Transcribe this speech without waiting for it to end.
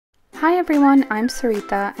Hi everyone, I'm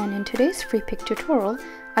Sarita, and in today's Freepik tutorial,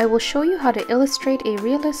 I will show you how to illustrate a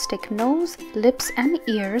realistic nose, lips, and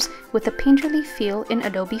ears with a painterly feel in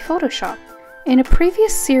Adobe Photoshop. In a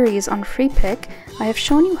previous series on Freepik, I have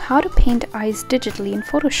shown you how to paint eyes digitally in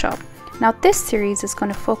Photoshop. Now this series is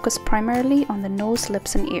going to focus primarily on the nose,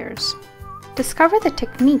 lips, and ears. Discover the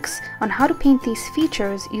techniques on how to paint these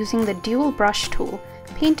features using the dual brush tool,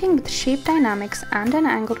 painting with shape dynamics and an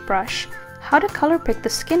angled brush, how to color pick the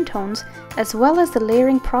skin tones, as well as the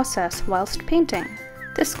layering process whilst painting.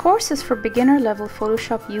 This course is for beginner level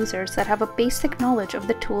Photoshop users that have a basic knowledge of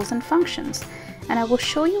the tools and functions, and I will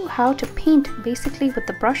show you how to paint basically with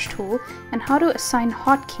the brush tool and how to assign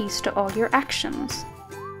hotkeys to all your actions.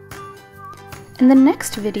 In the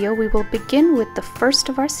next video, we will begin with the first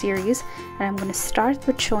of our series, and I'm going to start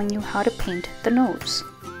with showing you how to paint the nose.